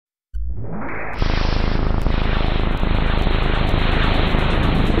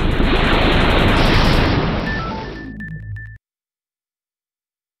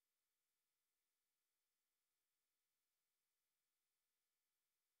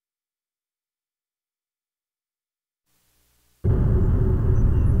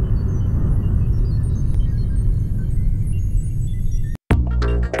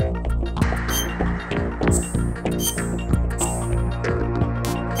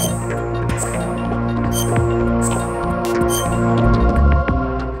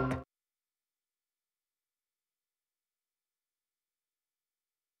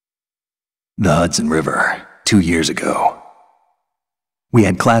the Hudson River 2 years ago. We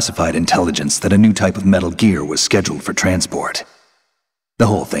had classified intelligence that a new type of metal gear was scheduled for transport. The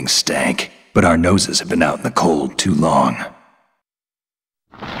whole thing stank, but our noses had been out in the cold too long.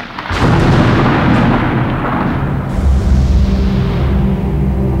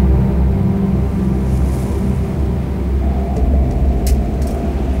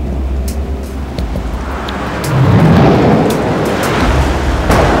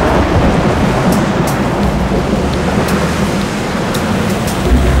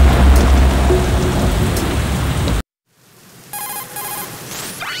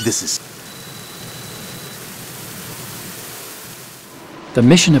 The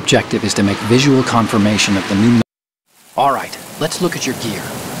mission objective is to make visual confirmation of the new... Alright, let's look at your gear.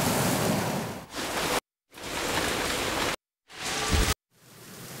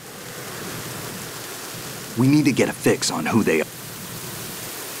 We need to get a fix on who they are.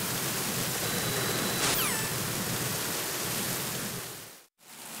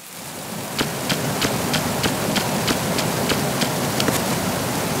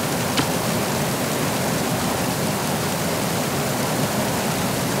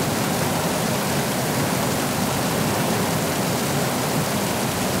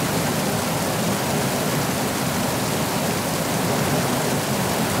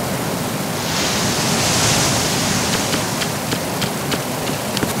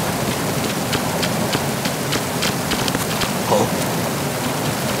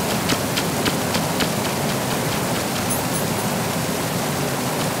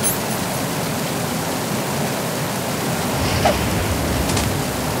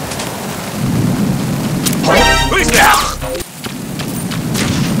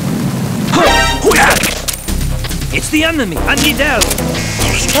 It's the enemy, Anidel!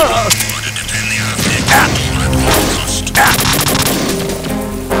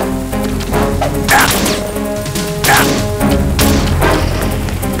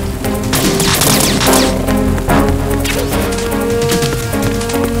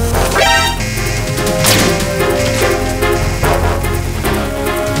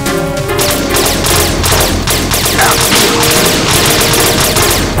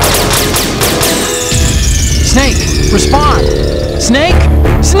 Snake, respond!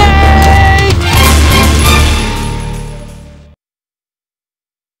 Snake! Snake!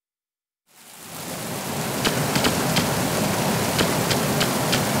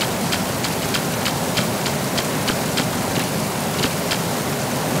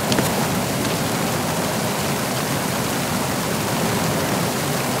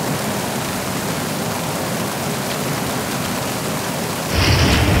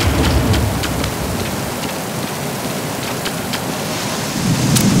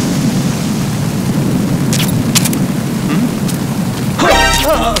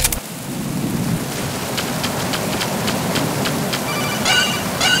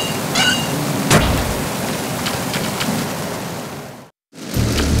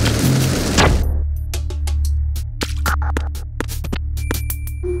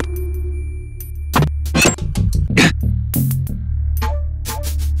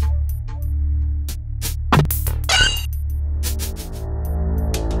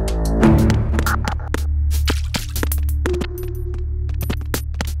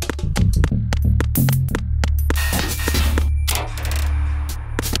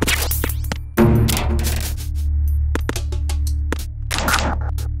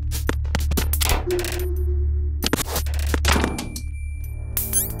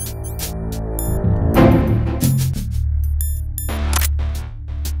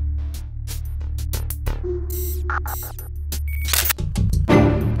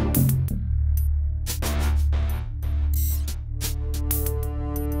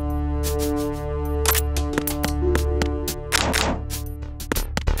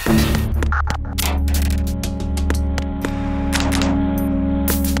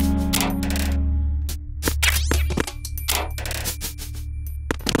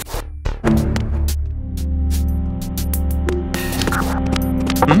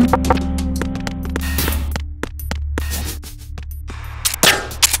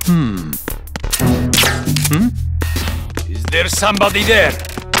 Is there somebody there?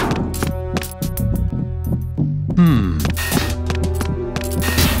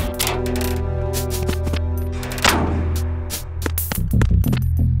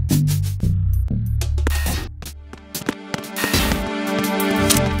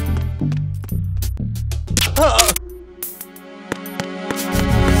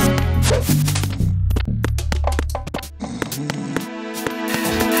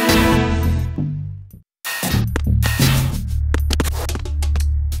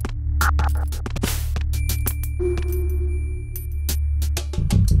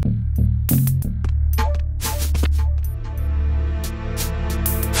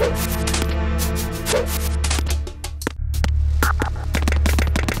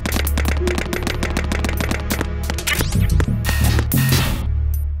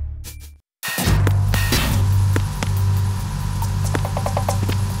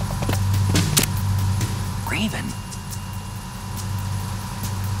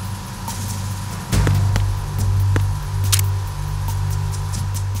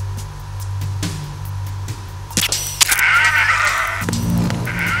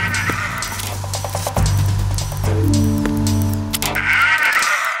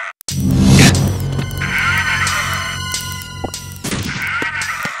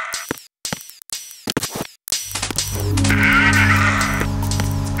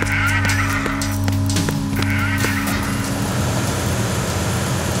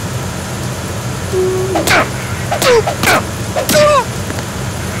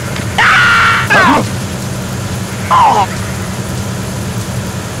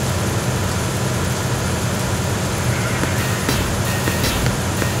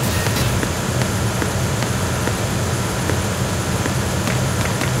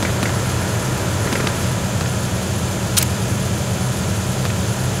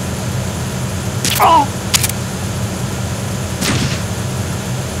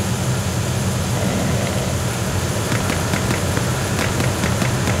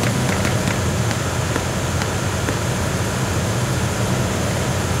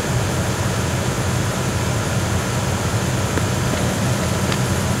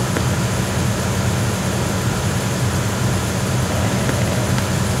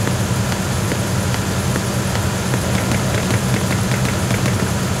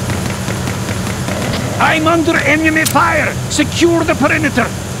 I'm under enemy fire! Secure the perimeter!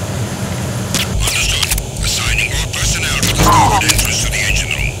 Understood. Assigning more personnel to the starboard entrance to the engine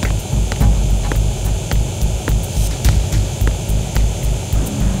room.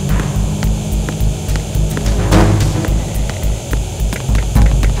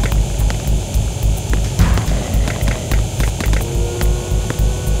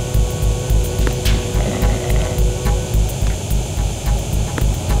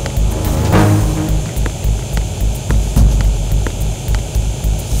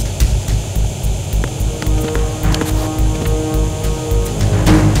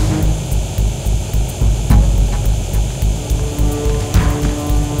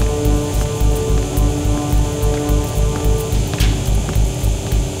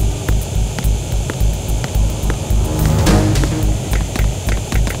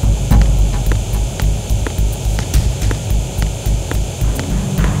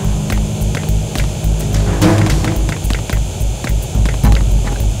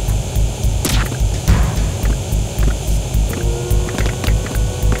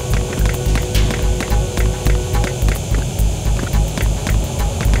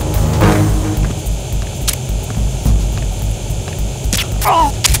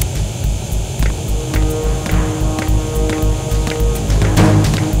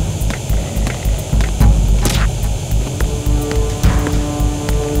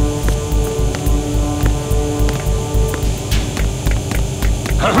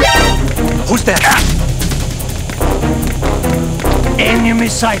 Who's that? Enemy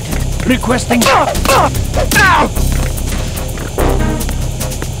sighted. Requesting...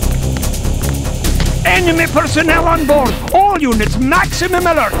 Enemy personnel on board! All units, maximum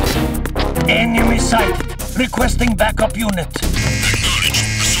alert! Enemy sighted. Requesting backup unit. Acknowledged.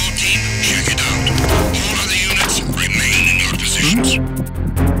 Assault team, check it out. All other units, remain in your positions.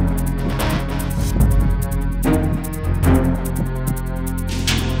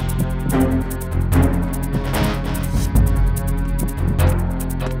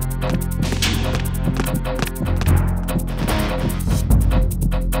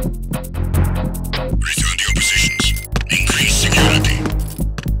 Return to your positions. Increase security.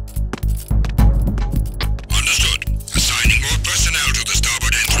 Understood. Assigning more personnel to the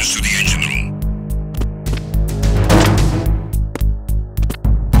starboard entrance to the engine room.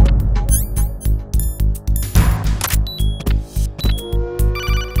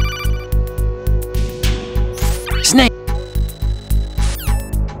 Snake!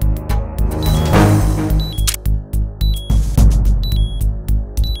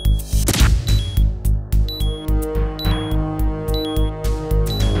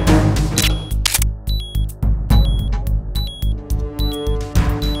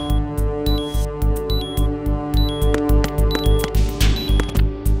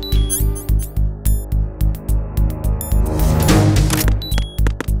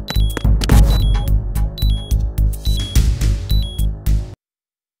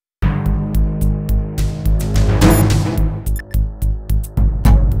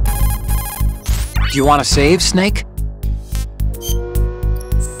 Do you want to save, Snake?